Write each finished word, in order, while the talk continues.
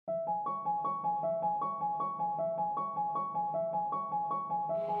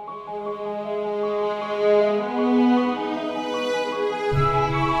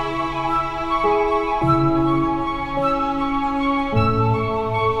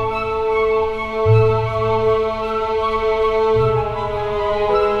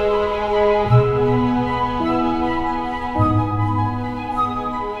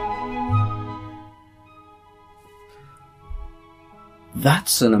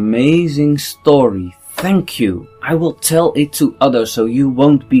That's an amazing story. Thank you. I will tell it to others so you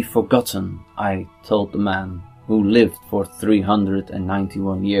won't be forgotten, I told the man, who lived for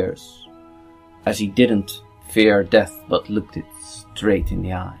 391 years, as he didn't fear death but looked it straight in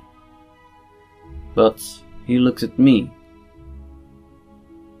the eye. But he looked at me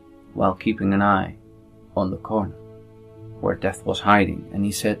while keeping an eye on the corner where death was hiding, and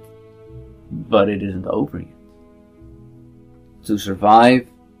he said, "But it isn't over yet. To survive,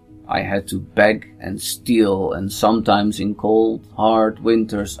 I had to beg and steal, and sometimes in cold, hard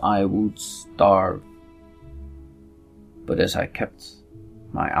winters I would starve. But as I kept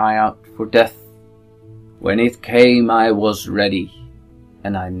my eye out for death, when it came I was ready,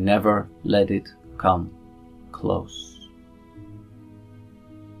 and I never let it come close.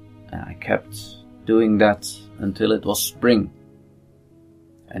 And I kept doing that until it was spring,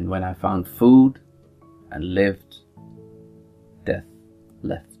 and when I found food and lived, death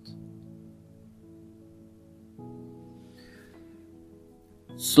left."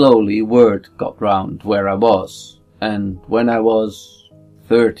 Slowly word got round where I was, and when I was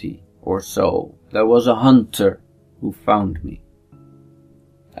 30 or so, there was a hunter who found me.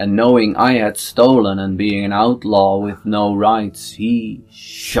 And knowing I had stolen and being an outlaw with no rights, he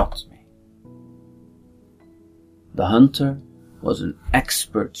shot me. The hunter was an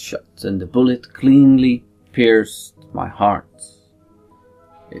expert shot, and the bullet cleanly pierced my heart.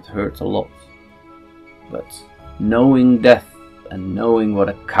 It hurt a lot, but knowing death and knowing what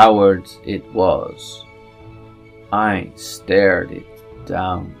a coward it was, I stared it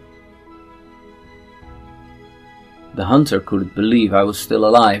down. The hunter couldn't believe I was still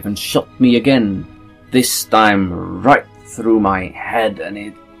alive and shot me again, this time right through my head, and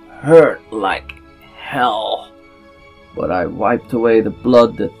it hurt like hell. But I wiped away the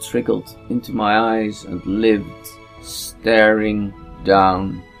blood that trickled into my eyes and lived, staring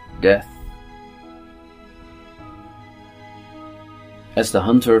down death. As the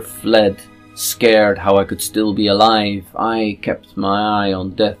hunter fled, scared how I could still be alive, I kept my eye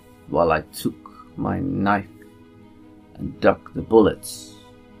on death while I took my knife and dug the bullets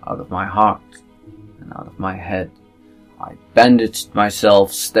out of my heart and out of my head. I bandaged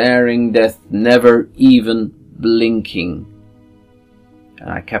myself, staring death, never even blinking. And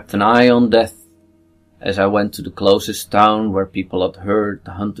I kept an eye on death as I went to the closest town where people had heard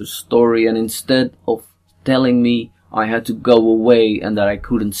the hunter's story, and instead of telling me I had to go away and that I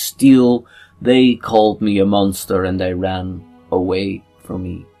couldn't steal, they called me a monster and they ran away from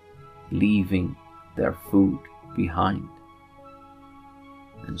me, leaving their food behind.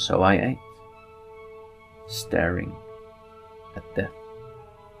 And so I ate, staring at death.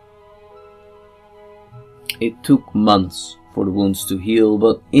 It took months for the wounds to heal,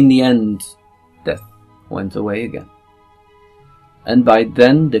 but in the end, death went away again. And by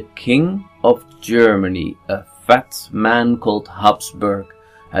then the King of Germany, a fat man called Habsburg,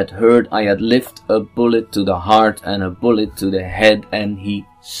 had heard I had lived a bullet to the heart and a bullet to the head, and he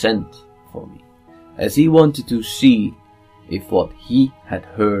sent for me, as he wanted to see if what he had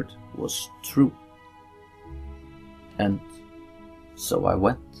heard was true. And so I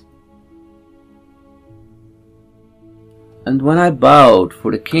went. And when I bowed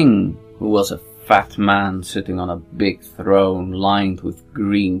for the king, who was a fat man sitting on a big throne lined with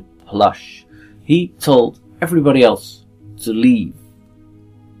green plush, he told everybody else to leave.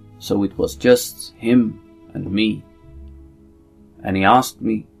 So it was just him and me. And he asked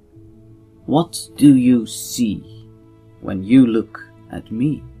me, "What do you see when you look at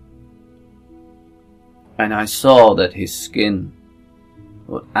me?" And I saw that his skin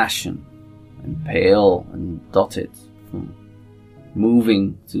was ashen and pale and dotted from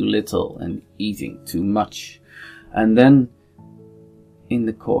moving too little and eating too much. And then in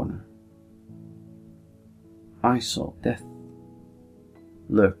the corner I saw death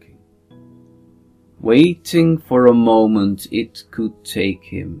lurking, waiting for a moment it could take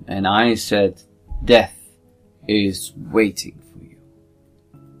him. And I said, "Death is waiting for you."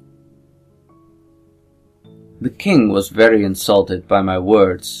 The king was very insulted by my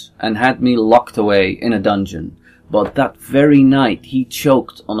words and had me locked away in a dungeon. But that very night he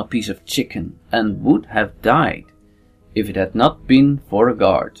choked on a piece of chicken and would have died if it had not been for a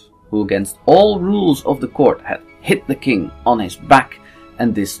guard who, against all rules of the court, had hit the king on his back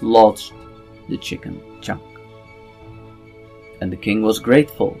and dislodged the chicken chunk. And the king was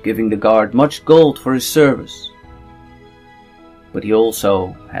grateful, giving the guard much gold for his service. But he also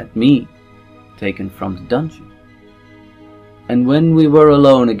had me taken from the dungeon. And when we were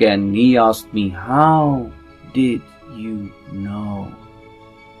alone again, he asked me, "How did you know?"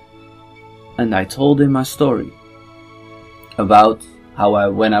 And I told him my story about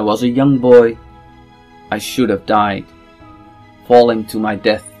how when I was a young boy, I should have died, falling to my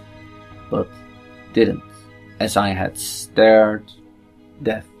death, but didn't, as I had stared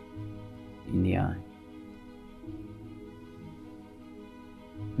death in the eye.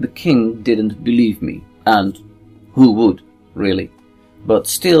 The king didn't believe me, and who would, really? But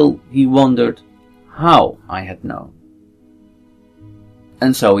still he wondered how I had known.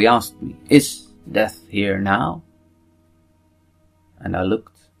 And so he asked me, "Is death here now?" And I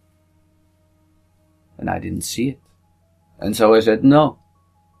looked, and I didn't see it. And so I said, "No,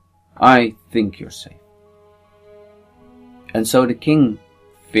 I think you're safe." And so the king,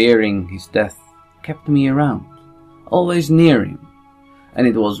 fearing his death, kept me around, always near him, and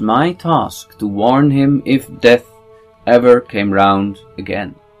it was my task to warn him if death ever came round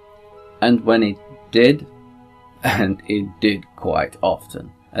again. And when it did, and it did quite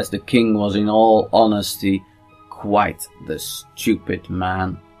often, as the king was in all honesty quite the stupid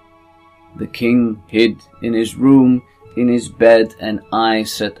man. The king hid in his room, in his bed, and I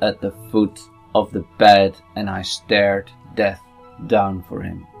sat at the foot of the bed and I stared death down for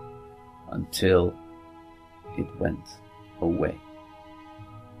him until it went away.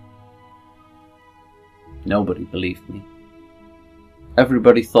 Nobody believed me.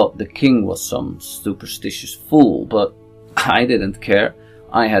 Everybody thought the king was some superstitious fool, but I didn't care.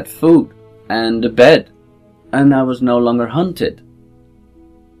 I had food and a bed, and I was no longer hunted.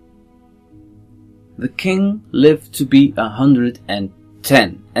 The king lived to be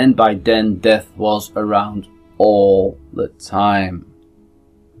 110, and by then death was around all the time.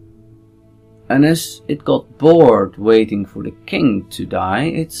 And as it got bored waiting for the king to die,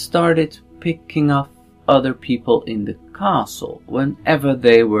 it started picking off other people in the castle whenever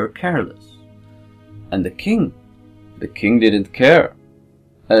they were careless. And the king didn't care.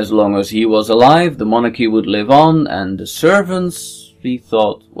 As long as he was alive, the monarchy would live on, and the servants, he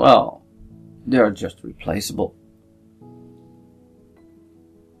thought, well, they're just replaceable.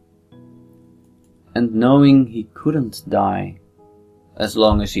 And knowing he couldn't die as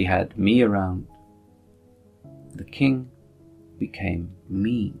long as he had me around, the king became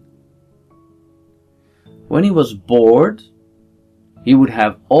mean. When he was bored, he would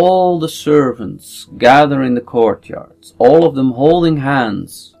have all the servants gather in the courtyards, all of them holding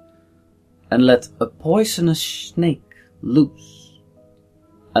hands, and let a poisonous snake loose.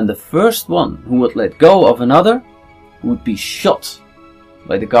 And the first one who would let go of another would be shot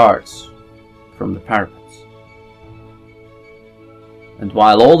by the guards from the parapets. And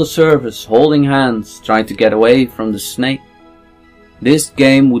while all the servants holding hands tried to get away from the snake, this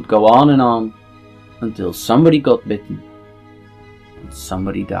game would go on until somebody got bitten and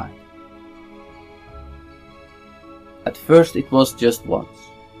somebody died. At first it was just once,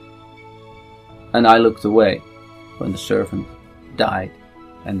 and I looked away when the servant died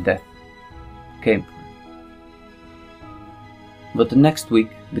and death came for him. But the next week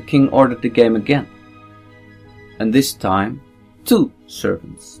the king ordered the game again, and this time 2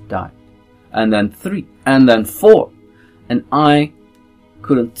 servants died, and then 3, and then 4, and I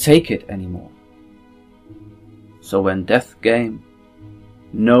couldn't take it anymore. So when death came,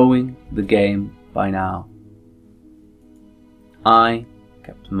 knowing the game by now, I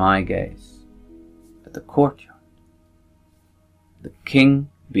kept my gaze at the courtyard, the king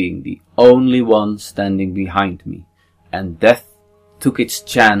being the only one standing behind me, and death took its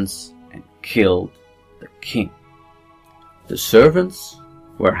chance and killed the king. The servants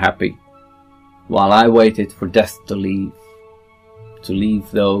were happy, while I waited for death to leave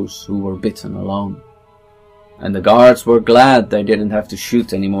those who were bitten alone. And the guards were glad they didn't have to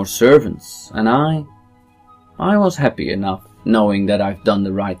shoot any more servants, and I was happy enough knowing that I've done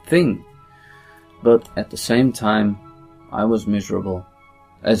the right thing. But at the same time, I was miserable,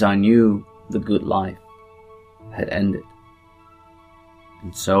 as I knew the good life had ended.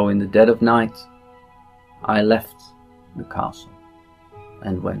 And so in the dead of night, I left the castle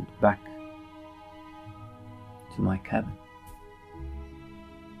and went back to my cabin.